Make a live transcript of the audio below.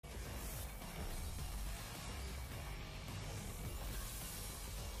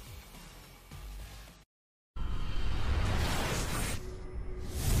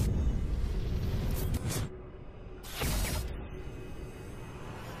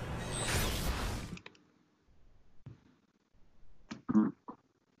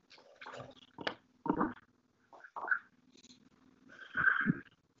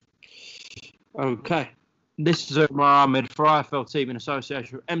Okay. This is Umar Ahmed for IFL Team in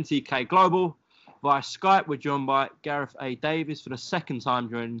association with MTK Global. Via Skype, we're joined by Gareth A. Davies for the second time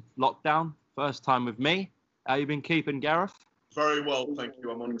during lockdown. First time with me. How you been keeping, Gareth? Very well, thank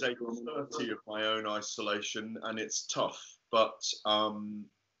you. I'm on day 30 of my own isolation, and it's tough, but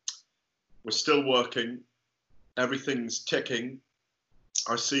we're still working. Everything's ticking.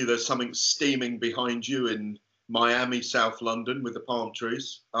 I see there's something steaming behind you in Miami, South London, with the palm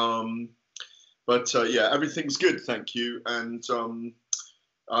trees. But everything's good, thank you. And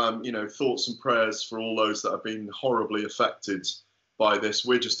thoughts and prayers for all those that have been horribly affected by this.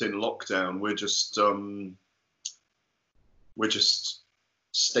 We're just in lockdown. We're just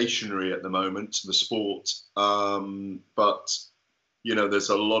stationary at the moment, the sport. But there's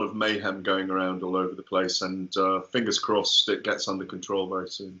a lot of mayhem going around all over the place, and fingers crossed it gets under control very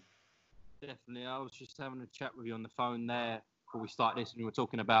soon. Definitely. I was just having a chat with you on the phone there before we started this, and we were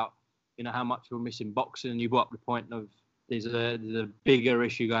talking about, how much we're missing boxing, and you brought up the point of there's a bigger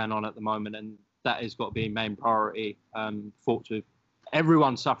issue going on at the moment, and that has got to be main priority. Thoughts with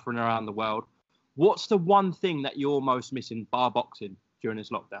everyone suffering around the world. What's the one thing that you're most missing bar boxing during this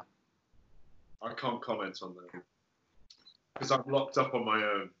lockdown? I can't comment on that because I'm locked up on my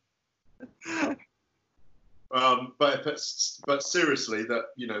own. But seriously, that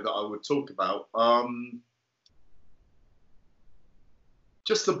I would talk about.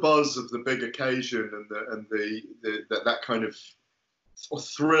 Just the buzz of the big occasion and that kind of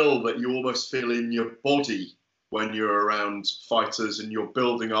thrill that you almost feel in your body when you're around fighters and you're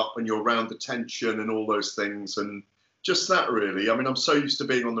building up and you're around the tension and all those things, and just that really. I mean, I'm so used to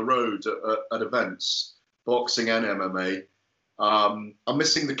being on the road at events, boxing and MMA. I'm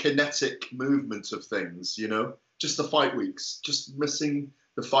missing the kinetic movement of things, just the fight weeks, just missing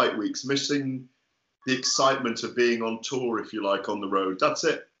the fight weeks, missing the excitement of being on tour, if you like, on the road. That's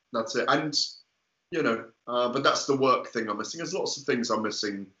it. And, but that's the work thing I'm missing. There's lots of things I'm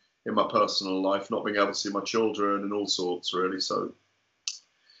missing in my personal life, not being able to see my children and all sorts, really. So,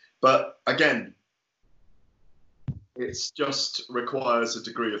 but again, it's just requires a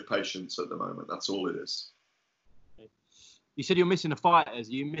degree of patience at the moment. That's all it is. You said you're missing the fighters.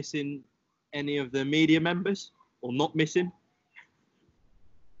 Are you missing any of the media members or not missing?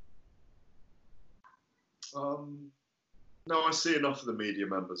 No, I see enough of the media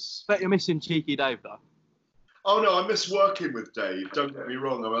members. Bet you're missing Cheeky Dave, though. Oh, no, I miss working with Dave. Don't get me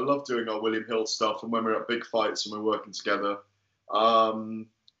wrong. I love doing our William Hill stuff, and when we're at big fights and we're working together.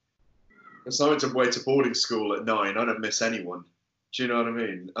 It's I went to boarding school at 9. I don't miss anyone. Do you know what I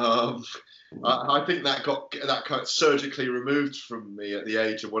mean? I think that got kind of surgically removed from me at the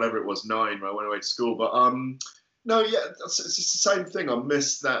age of whatever it was, 9, when I went away to school. But no, yeah, it's the same thing. I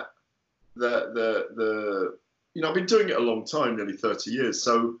miss that. I've been doing it a long time, nearly 30 years.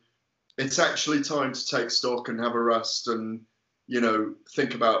 So it's actually time to take stock and have a rest and,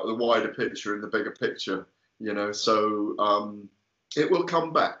 think about the wider picture and the bigger picture, So it will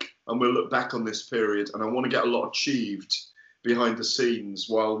come back, and we'll look back on this period, and I want to get a lot achieved behind the scenes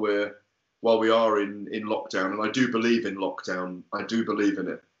while we are in lockdown. And I do believe in lockdown. I do believe in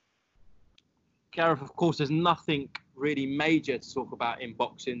it. Gareth, of course, there's nothing really major to talk about in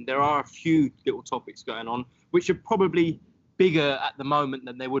boxing. There are a few little topics going on, which are probably bigger at the moment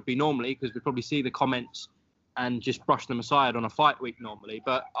than they would be normally, because we probably see the comments and just brush them aside on a fight week normally.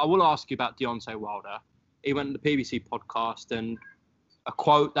 But I will ask you about Deontay Wilder. He went on the PBC podcast, and a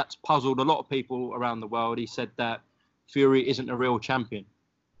quote that's puzzled a lot of people around the world. He said that Fury isn't a real champion.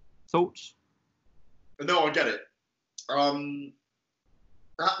 Thoughts? No, I get it. At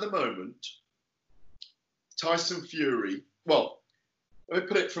the moment, Tyson Fury, well, let me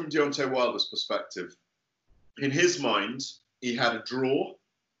put it from Deontay Wilder's perspective. In his mind, he had a draw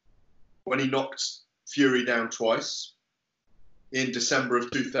when he knocked Fury down twice in December of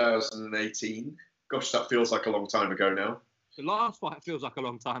 2018. Gosh, that feels like a long time ago now. The last fight feels like a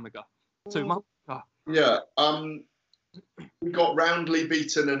long time ago. 2 months ago. Yeah. He got roundly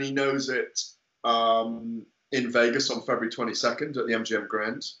beaten, and he knows it, in Vegas on February 22nd at the MGM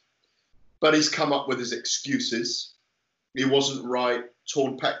Grand. But he's come up with his excuses. He wasn't right,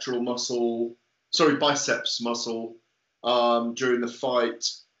 torn biceps muscle during the fight.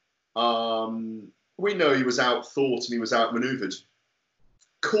 We know he was outthought and he was outmaneuvered.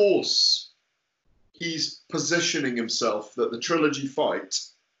 Of course, he's positioning himself that the trilogy fight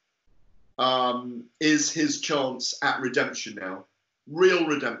is his chance at redemption now. Real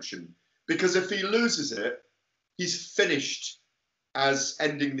redemption. Because if he loses it, he's finished as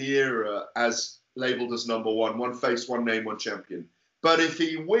ending the era as labelled as number one face, one name, one champion. But if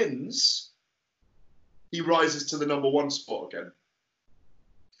he wins, he rises to the number one spot again.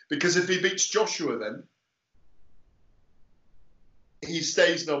 Because if he beats Joshua, then he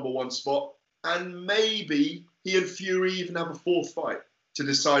stays #1 spot, and maybe he and Fury even have a fourth fight to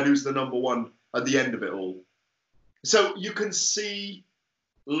decide who's the #1 at the end of it all. So you can see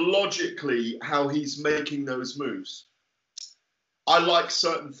logically how he's making those moves. I like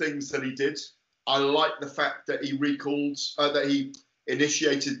certain things that he did. I like the fact that he that he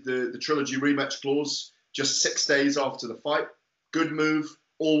initiated the trilogy rematch clause just 6 days after the fight. Good move.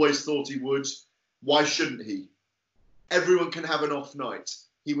 Always thought he would. Why shouldn't he? Everyone can have an off night.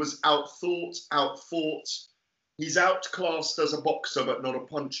 He was outthought, outfought. He's outclassed as a boxer, but not a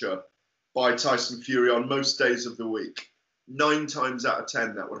puncher, by Tyson Fury on most days of the week. 9 times out of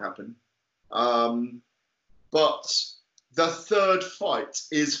 10 that would happen. But the third fight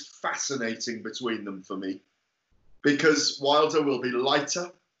is fascinating between them for me, because Wilder will be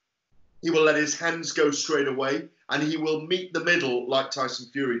lighter. He will let his hands go straight away, and he will meet the middle like Tyson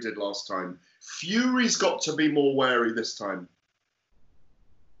Fury did last time. Fury's got to be more wary this time.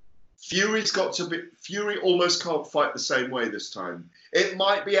 Fury almost can't fight the same way this time. It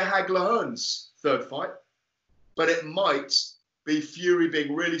might be a Hagler-Hearns third fight, but it might be Fury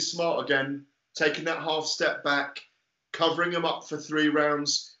being really smart again, taking that half step back, covering him up for 3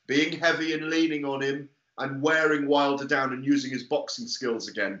 rounds, being heavy and leaning on him, and wearing Wilder down and using his boxing skills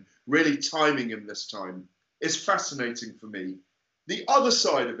again, really timing him this time. It's fascinating for me. The other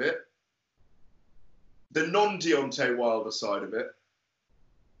side of it, the non-Deontay Wilder side of it,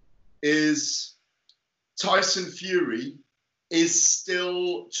 is Tyson Fury is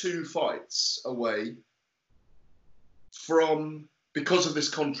still 2 fights away from, because of this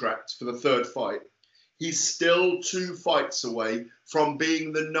contract for the third fight, he's still 2 fights away from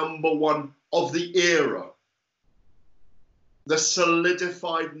being the #1 of the era. The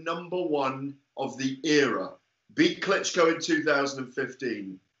solidified #1 of the era. Beat Klitschko in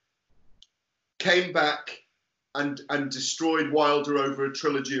 2015. Came back and destroyed Wilder over a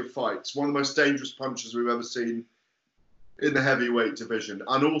trilogy of fights. One of the most dangerous punchers we've ever seen in the heavyweight division.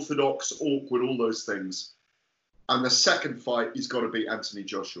 Unorthodox, awkward, all those things. And the second fight, he's got to beat Anthony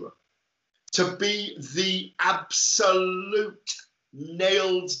Joshua. To be the absolute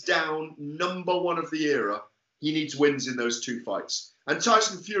nailed down #1 of the era, he needs wins in those 2 fights. And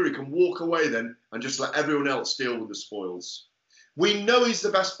Tyson Fury can walk away then and just let everyone else deal with the spoils. We know he's the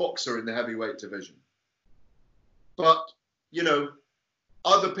best boxer in the heavyweight division. But, you know,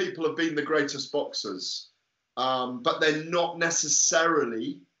 other people have been the greatest boxers. But they're not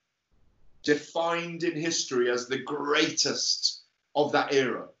necessarily defined in history as the greatest of that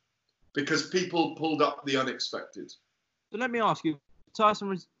era, because people pulled up the unexpected. So let me ask you,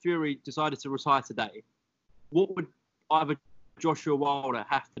 Tyson Fury decided to retire today. What would either Joshua Wilder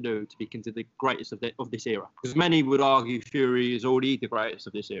have to do to be considered the greatest of this era? Because many would argue Fury is already the greatest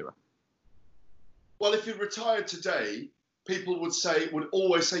of this era. Well, if he retired today, people would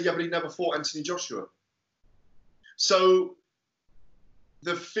always say, yeah, but he never fought Anthony Joshua. So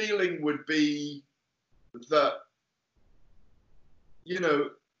the feeling would be that, you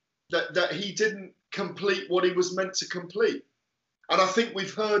know, that he didn't complete what he was meant to complete. And I think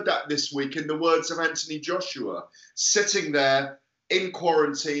we've heard that this week in the words of Anthony Joshua, sitting there in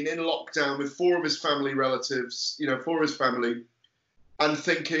quarantine, in lockdown with 4 of his family relatives, 4 of his family, and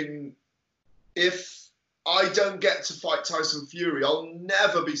thinking, if I don't get to fight Tyson Fury, I'll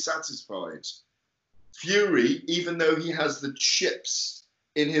never be satisfied. Fury, even though he has the chips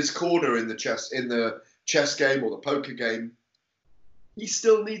in his corner in the chess game or the poker game, he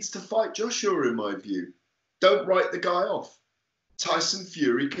still needs to fight Joshua, in my view. Don't write the guy off. Tyson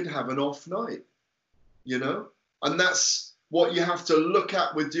Fury could have an off night, And that's what you have to look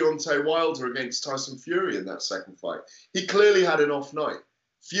at with Deontay Wilder against Tyson Fury in that second fight. He clearly had an off night.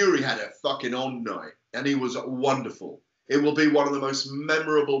 Fury had a fucking on night, and he was wonderful. It will be one of the most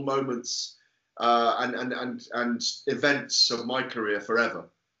memorable moments and events of my career forever.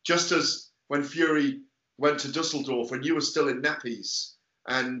 Just as when Fury went to Dusseldorf and you were still in nappies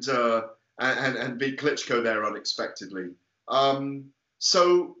and beat Klitschko there unexpectedly.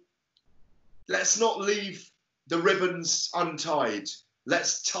 So let's not leave the ribbons untied.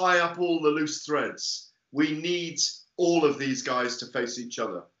 Let's tie up all the loose threads. We need all of these guys to face each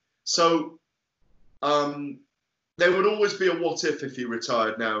other. So there would always be a what if he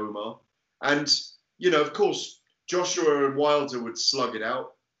retired now, Umar. And, of course, Joshua and Wilder would slug it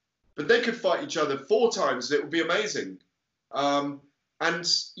out. But they could fight each other 4 times. It would be amazing.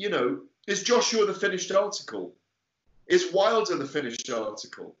 Is Joshua the finished article? Is Wilder the finished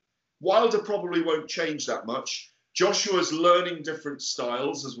article? Wilder probably won't change that much. Joshua's learning different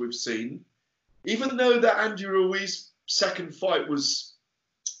styles, as we've seen. Even though that Andy Ruiz second fight was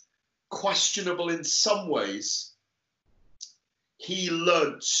questionable in some ways, he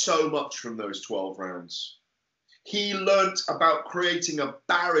learnt so much from those 12 rounds. He learnt about creating a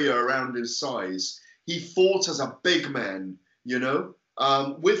barrier around his size. He fought as a big man, you know,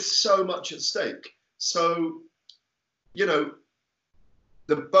 with so much at stake. So, you know,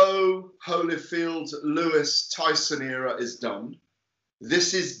 the Bowe, Holyfield, Lewis, Tyson era is done.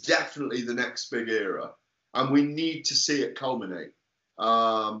 This is definitely the next big era, and we need to see it culminate.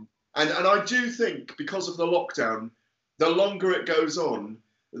 And I do think, because of the lockdown, the longer it goes on,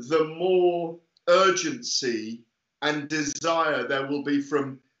 the more urgency and desire there will be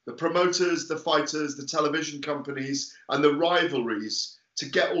from the promoters, the fighters, the television companies, and the rivalries to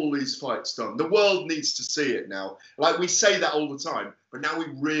get all these fights done. The world needs to see it now. Like, we say that all the time, but now we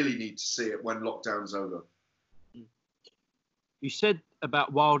really need to see it when lockdown's over. You said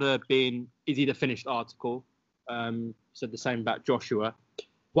about Wilder being, is he the finished article? Said the same about Joshua.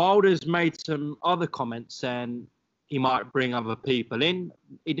 Wilder's made some other comments saying he might bring other people in.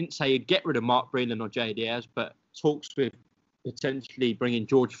 He didn't say he'd get rid of Mark Breland or Jay Diaz, but talks with potentially bringing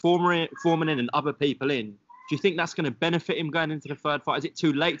George Foreman in and other people in. Do you think that's going to benefit him going into the third fight? Is it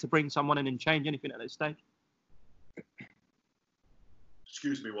too late to bring someone in and change anything at this stage?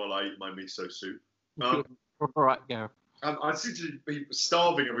 Excuse me while I eat my miso soup. All right, Gareth. I seem to be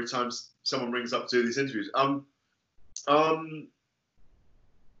starving every time someone rings up to do these interviews. Well,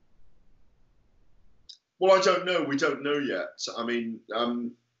 I don't know. We don't know yet. I mean,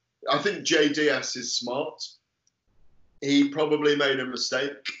 I think Jay Diaz is smart. He probably made a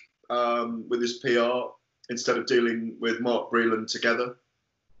mistake with his PR instead of dealing with Mark Breland together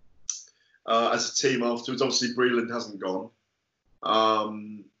as a team afterwards. Obviously, Breland hasn't gone.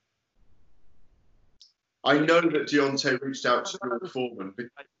 I know that Deontay reached out to George Foreman.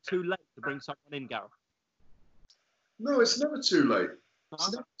 Too late to bring someone in, Gareth? No, it's never too late.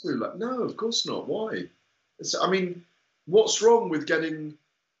 It's never too late. No, of course not. Why? I mean, what's wrong with getting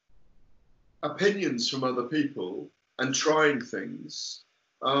opinions from other people and trying things?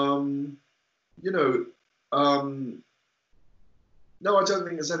 No, I don't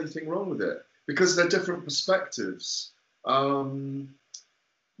think there's anything wrong with it, because they're different perspectives. Look,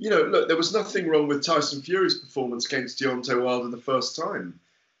 there was nothing wrong with Tyson Fury's performance against Deontay Wilder the first time.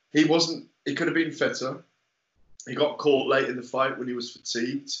 He could have been fitter. He got caught late in the fight when he was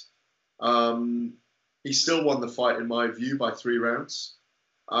fatigued. He still won the fight, in my view, by 3 rounds.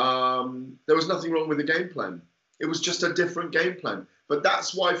 There was nothing wrong with the game plan. It was just a different game plan. But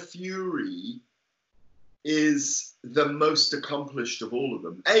that's why Fury is the most accomplished of all of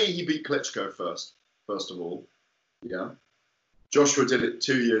them. He beat Klitschko first of all. Yeah. Joshua did it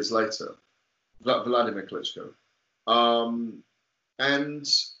 2 years later. Vladimir Klitschko. At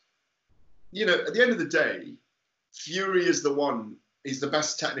the end of the day, Fury is the one. He's the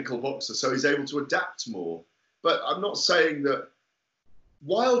best technical boxer, so he's able to adapt more. But I'm not saying that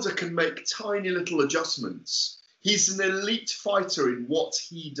Wilder can make tiny little adjustments. He's an elite fighter in what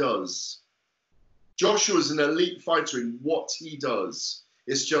he does. Joshua's an elite fighter in what he does.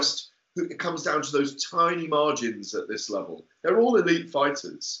 It's just, it comes down to those tiny margins at this level. They're all elite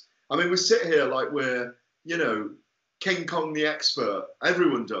fighters. I mean, we sit here like we're, King Kong the expert.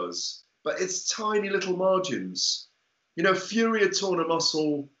 Everyone does. But it's tiny little margins. Fury had torn a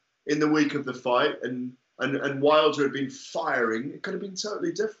muscle in the week of the fight, and Wilder had been firing. It could have been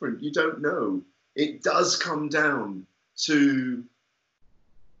totally different. You don't know. It does come down to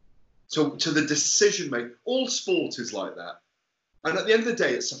the decision making. All sport is like that. And at the end of the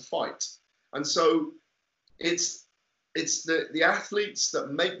day, it's a fight. And so it's the athletes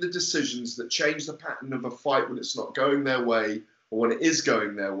that make the decisions that change the pattern of a fight when it's not going their way, or when it is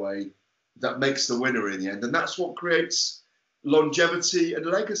going their way, that makes the winner in the end. And that's what creates longevity and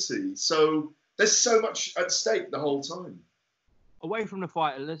legacy. So there's so much at stake the whole time. Away from the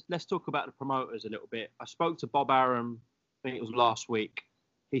fight, let's talk about the promoters a little bit. I spoke to Bob Arum, I think it was last week.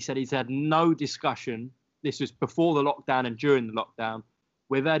 He said he's had no discussion, this was before the lockdown and during the lockdown,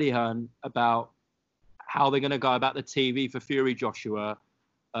 with Eddie Hearn about how they're going to go about the TV for Fury Joshua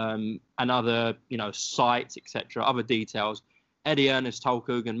and other, sites, etc., other details. Eddie Hearn has told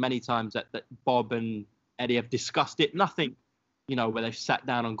Coogan many times that Bob and Eddie have discussed it. Nothing, where they've sat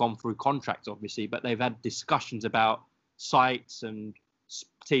down and gone through contracts, obviously, but they've had discussions about sites and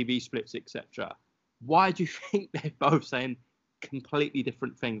TV splits, etc. Why do you think they're both saying completely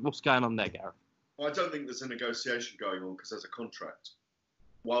different things? What's going on there, Gareth? Well, I don't think there's a negotiation going on because there's a contract.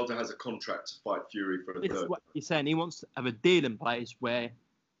 Wilder has a contract to fight Fury for a third. What he's saying. He wants to have a deal in place where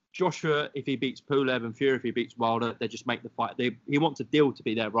Joshua, if he beats Pulev, and Fury, if he beats Wilder, they just make the fight. He wants a deal to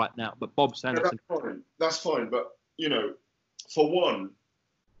be there right now. But Bob's saying that's fine. That's fine. But, for one,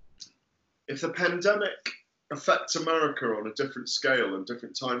 if the pandemic affects America on a different scale and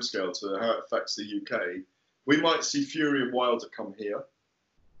different time scale to how it affects the UK, we might see Fury and Wilder come here.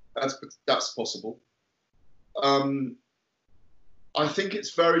 That's possible. I think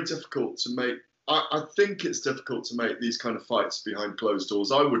it's very difficult to make. I think it's difficult to make these kind of fights behind closed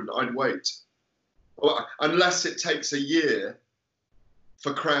doors. I wouldn't. I'd wait, unless it takes a year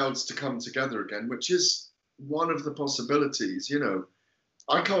for crowds to come together again, which is one of the possibilities. You know,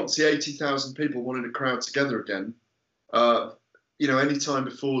 I can't see 80,000 people wanting to crowd together again. You know, any time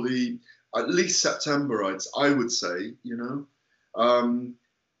before at least September, I would say. You know,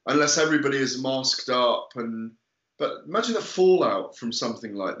 unless everybody is masked up but imagine the fallout from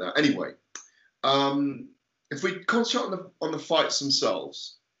something like that. Anyway, if we concentrate on the fights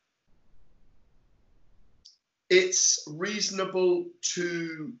themselves, it's reasonable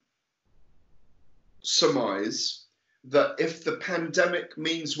to surmise that if the pandemic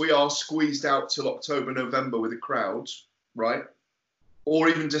means we are squeezed out till October, November with a crowd, right, or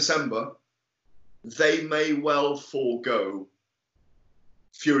even December, they may well forego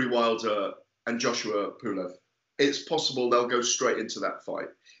Fury Wilder and Joshua Pulev. It's possible they'll go straight into that fight.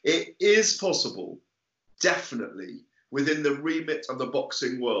 It is possible, definitely, within the remit of the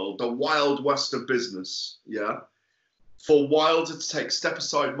boxing world, the wild west of business, yeah, for Wilder to take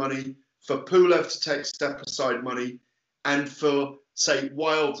step-aside money, for Pulev to take step-aside money, and for, say,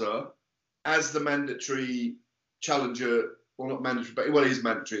 Wilder, as the mandatory challenger, well, not mandatory, but, well, he's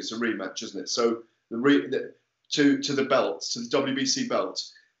mandatory, it's a rematch, isn't it? So, to the belt, to the WBC belt,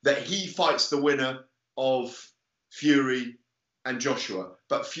 that he fights the winner of Fury and Joshua.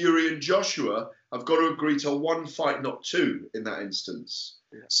 But Fury and Joshua have got to agree to one fight, not two, in that instance.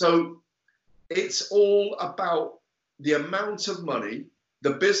 Yeah. So it's all about the amount of money,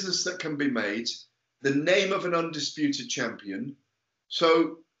 the business that can be made, the name of an undisputed champion.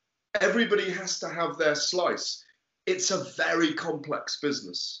 So everybody has to have their slice. It's a very complex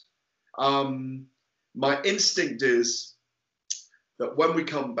business. My instinct is that when we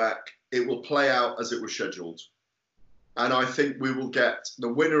come back, it will play out as it was scheduled. And I think we will get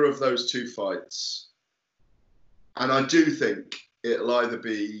the winner of those two fights. And I do think it'll either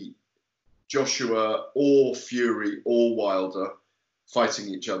be Joshua or Fury or Wilder fighting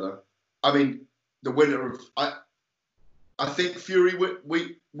each other. I mean, the winner of... I think Fury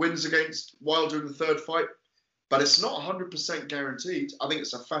wins against Wilder in the third fight, but it's not 100% guaranteed. I think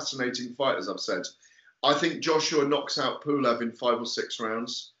it's a fascinating fight, as I've said. I think Joshua knocks out Pulev in 5 or 6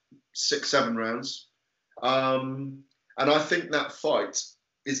 rounds, 6-7 rounds. And I think that fight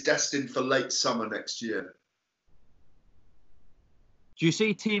is destined for late summer next year. Do you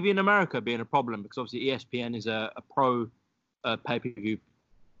see TV in America being a problem? Because obviously ESPN is a pro pay-per-view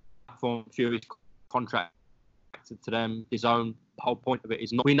platform. Fury's contracted to them. His own whole point of it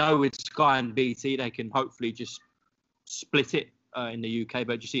is not. We know with Sky and BT they can hopefully just split it in the UK.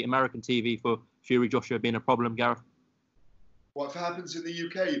 But do you see American TV for Fury Joshua being a problem, Gareth? What happens in the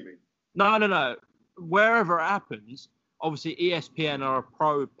UK, you mean? No. Wherever it happens, obviously ESPN are a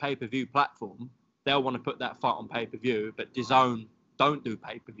pro pay-per-view platform. They'll want to put that fight on pay-per-view, but DAZN don't do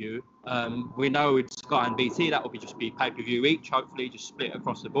pay-per-view. We know with Sky and BT that will just be pay-per-view each, hopefully just split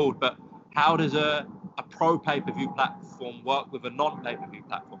across the board. But how does a pro pay-per-view platform work with a non-pay-per-view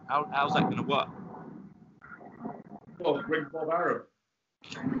platform? How's that going to work? Well, bring Bob Arum.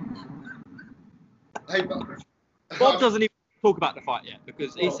 Hey, Bob doesn't even talk about the fight yet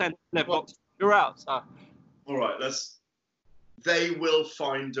because he said you're out. So. All right, they will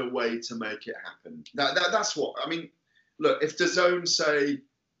find a way to make it happen. That's what I mean. Look, if DAZN say,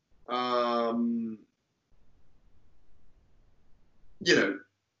 you know,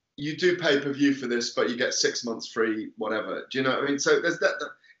 you do pay-per-view for this, but you get 6 months free, whatever. Do you know what I mean? So there's that.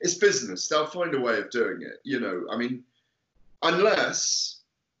 It's business. They'll find a way of doing it. You know, I mean, unless.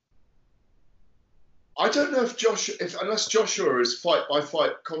 I don't know unless Joshua is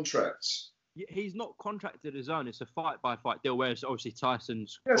fight-by-fight contracts. He's not contracted his own. It's a fight-by-fight deal, whereas obviously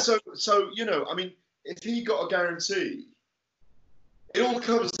Tyson's... Yeah, so you know, I mean, if he got a guarantee, it all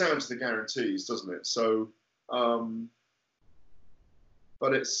comes down to the guarantees, doesn't it? So,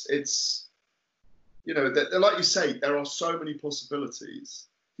 but it's you know, like you say, there are so many possibilities.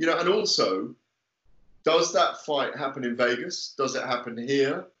 You know, and also, does that fight happen in Vegas? Does it happen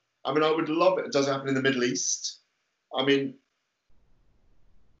here? I mean, I would love it. Does it happen in the Middle East? I mean,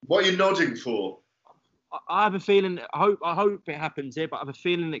 what are you nodding for? I have a feeling. I hope it happens here, but I have a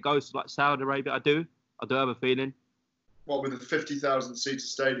feeling it goes to like Saudi Arabia. I do have a feeling. What, with a 50,000 seater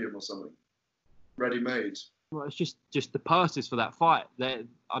stadium or something, ready-made? Well, it's just the purses for that fight. I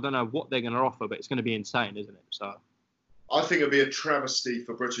don't know what they're going to offer, but it's going to be insane, isn't it? So, I think it'd be a travesty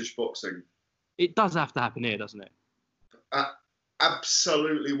for British boxing It does have to happen here, doesn't it?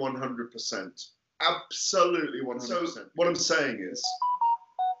 Absolutely 100%. Absolutely 100%. So what I'm saying is,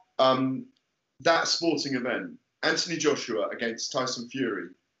 that sporting event, Anthony Joshua against Tyson Fury,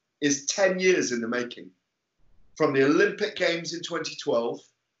 is 10 years in the making. From the Olympic Games in 2012,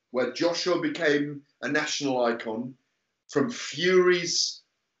 where Joshua became a national icon, from Fury's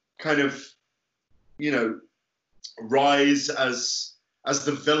kind of, rise as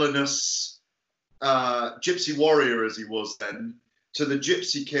the villainous gypsy warrior as he was then, to the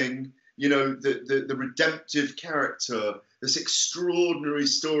Gypsy King, the redemptive character, this extraordinary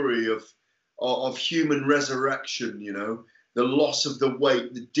story of human resurrection, the loss of the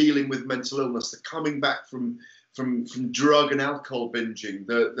weight, the dealing with mental illness, the coming back from drug and alcohol binging,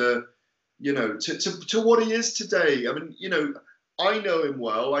 to what he is today. I mean, I know him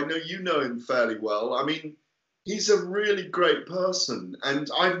well. I know you know him fairly well. I mean, he's a really great person, and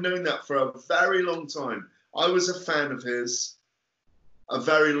I've known that for a very long time. I was a fan of his a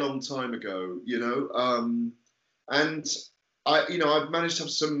very long time ago, and I've managed to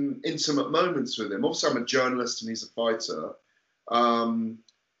have some intimate moments with him. Also, I'm a journalist and he's a fighter.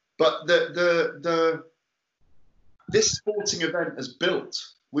 But this sporting event has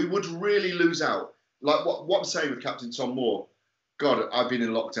built. We would really lose out. Like what I'm saying with Captain Tom Moore, God, I've been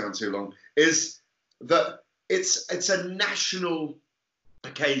in lockdown too long, is that it's a national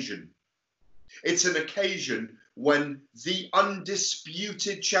occasion. It's an occasion when the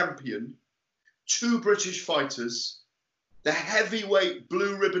undisputed champion, two British fighters, the heavyweight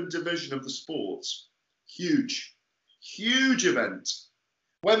blue ribbon division of the sport, huge event.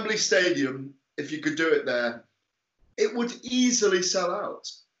 Wembley Stadium, if you could do it there, it would easily sell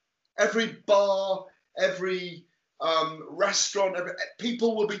out. Every bar, every restaurant,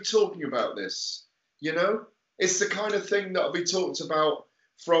 people will be talking about this, It's the kind of thing that will be talked about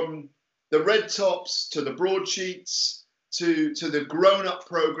from the red tops to the broadsheets to the grown-up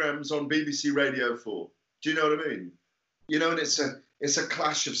programs on BBC Radio 4. Do you know what I mean? And it's a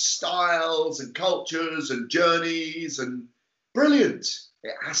clash of styles and cultures and journeys, and brilliant.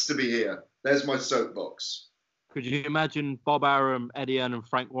 It has to be here. There's my soapbox. Could you imagine Bob Arum, Eddie Hearn and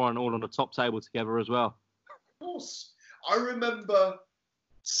Frank Warren all on the top table together as well? Of course. I remember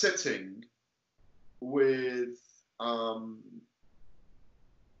sitting with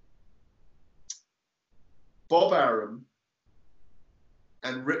Bob Arum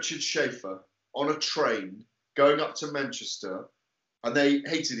and Richard Schaefer on a train going up to Manchester, and they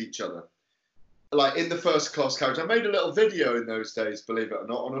hated each other. Like in the first class carriage. I made a little video in those days, believe it or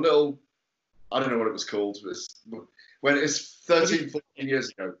not, on a little, I don't know what it was called, when it's 13, 14 years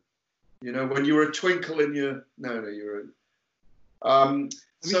ago. When you were a twinkle in your, you were. Have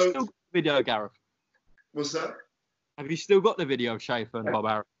you still got the video, Gareth? What's that? Have you still got the video of Schaefer and Bob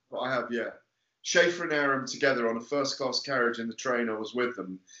Arum? I have, yeah. Schaefer and Arum together on a first-class carriage in the train. I was with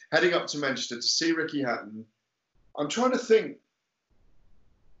them, heading up to Manchester to see Ricky Hatton. I'm trying to think.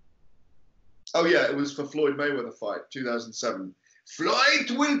 Oh, yeah, it was for Floyd Mayweather fight, 2007.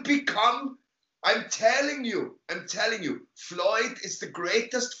 Floyd will become, I'm telling you, Floyd is the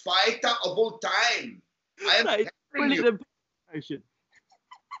greatest fighter of all time. I am telling you.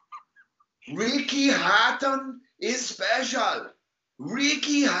 Ricky Hatton is special.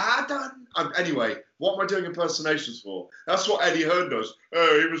 Ricky Hatton. Anyway, what am I doing impersonations for? That's what Eddie Hearn does.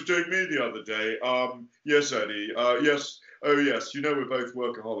 Oh, he was doing me the other day. Yes, Eddie. Yes. Oh, yes. We're both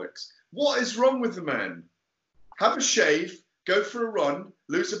workaholics. What is wrong with the man? Have a shave, go for a run,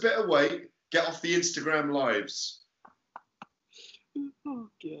 lose a bit of weight, get off the Instagram lives. Oh,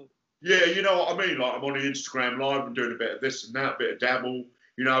 God. Yeah, you know what I mean? Like, I'm on the Instagram live and doing a bit of this and that, a bit of dabble.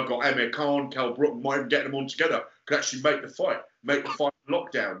 I've got Amir Khan, Cal Brook, might even get them on together. Could actually make the fight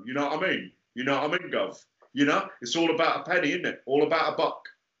lockdown. You know what I mean? Gov? It's all about a penny, isn't it? All about a buck.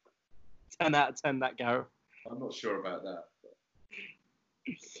 10 out of 10, that, Gareth. I'm not sure about that.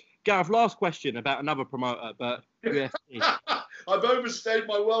 Gareth, last question about another promoter, but UFC. I've overstayed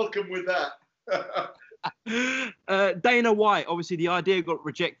my welcome with that. Dana White, obviously the idea got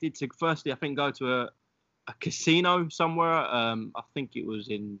rejected to firstly, I think, go to a casino somewhere. I think it was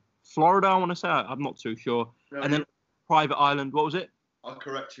in Florida, I want to say. I'm not too sure. No, and then private island, what was it? I'll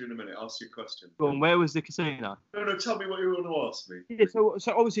correct you in a minute. Ask you a question. Go on, where was the casino? No, tell me what you want to ask me. Yeah, so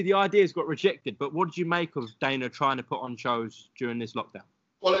obviously the ideas got rejected, but what did you make of Dana trying to put on shows during this lockdown?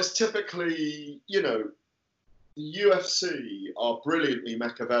 Well, it's typically, the UFC are brilliantly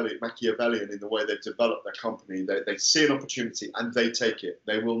Machiavellian in the way they've developed their company. They see an opportunity and they take it.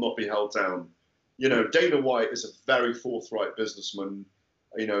 They will not be held down. Dana White is a very forthright businessman.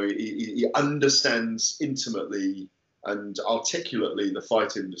 He understands intimately and articulately the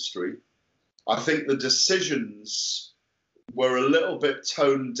fight industry. I think the decisions were a little bit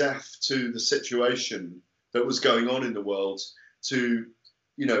tone deaf to the situation that was going on in the world to,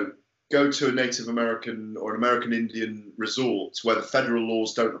 go to a Native American or an American Indian resort where the federal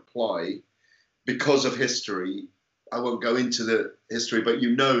laws don't apply because of history. I won't go into the history, but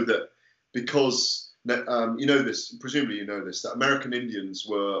you know that because, presumably you know this, that American Indians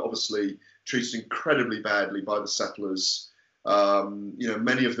were obviously treated incredibly badly by the settlers.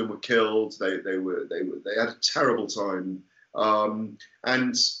 Many of them were killed. They had a terrible time.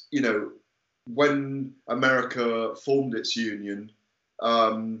 When America formed its union,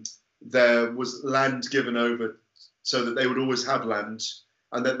 there was land given over so that they would always have land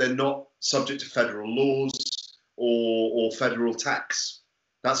and that they're not subject to federal laws or federal tax.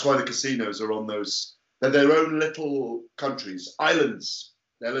 That's why the casinos are on those. They're their own little countries, islands.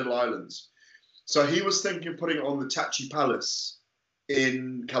 They're little islands. So he was thinking of putting it on the Tachi Palace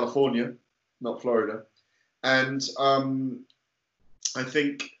in California, not Florida. And I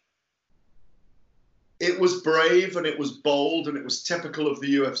think it was brave and it was bold and it was typical of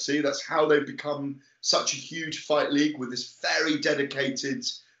the UFC. That's how they've become such a huge fight league with this very dedicated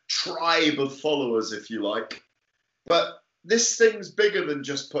tribe of followers, if you like. But this thing's bigger than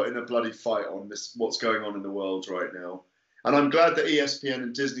just putting a bloody fight on this, what's going on in the world right now. And I'm glad that ESPN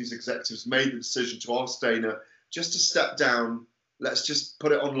and Disney's executives made the decision to ask Dana just to step down. Let's just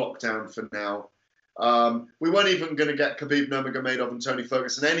put it on lockdown for now. We weren't even going to get Khabib Nurmagomedov and Tony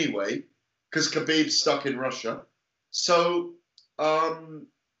Ferguson anyway, because Khabib's stuck in Russia. So, let's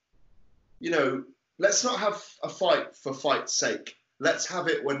not have a fight for fight's sake. Let's have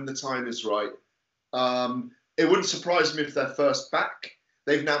it when the time is right. It wouldn't surprise me if they're first back.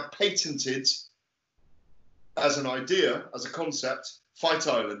 They've now patented, as an idea, as a concept, Fight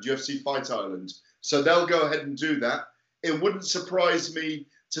Island, UFC Fight Island. So they'll go ahead and do that. It wouldn't surprise me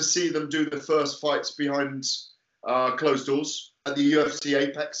to see them do the first fights behind closed doors at the UFC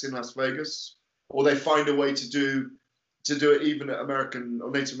Apex in Las Vegas, or they find a way to do it even at American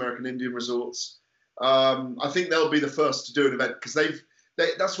or Native American Indian resorts. I think they'll be the first to do an event because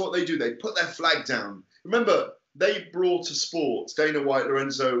that's what they do. They put their flag down. Remember, they brought to sport Dana White,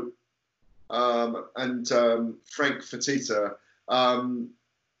 Lorenzo, and Frank Fertitta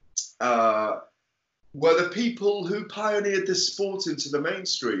were the people who pioneered this sport into the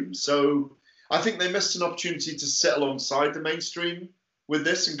mainstream. So I think they missed an opportunity to sit alongside the mainstream with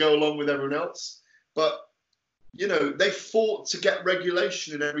this and go along with everyone else. But, they fought to get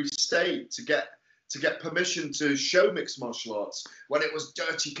regulation in every state, to get permission to show mixed martial arts when it was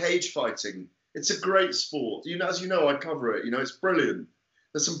dirty cage fighting. It's a great sport. As you know, I cover it. It's brilliant.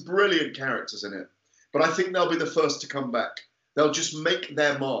 There's some brilliant characters in it. But I think they'll be the first to come back. They'll just make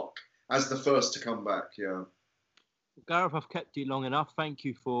their mark as the first to come back, yeah. Gareth, I've kept you long enough. Thank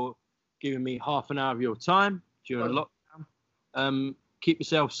you for giving me half an hour of your time during lockdown. Keep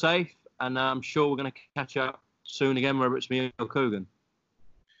yourself safe, and I'm sure we're going to catch up soon again, whether it's me or Coogan.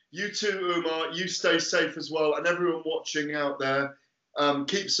 You too, Umar. You stay safe as well. And everyone watching out there,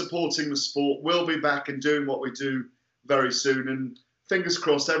 keep supporting the sport. We'll be back and doing what we do very soon. And fingers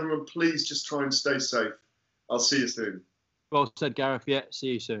crossed, everyone, please just try and stay safe. I'll see you soon. Well said, Gareth. Yeah, see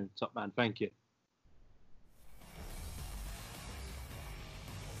you soon. Top man. Thank you.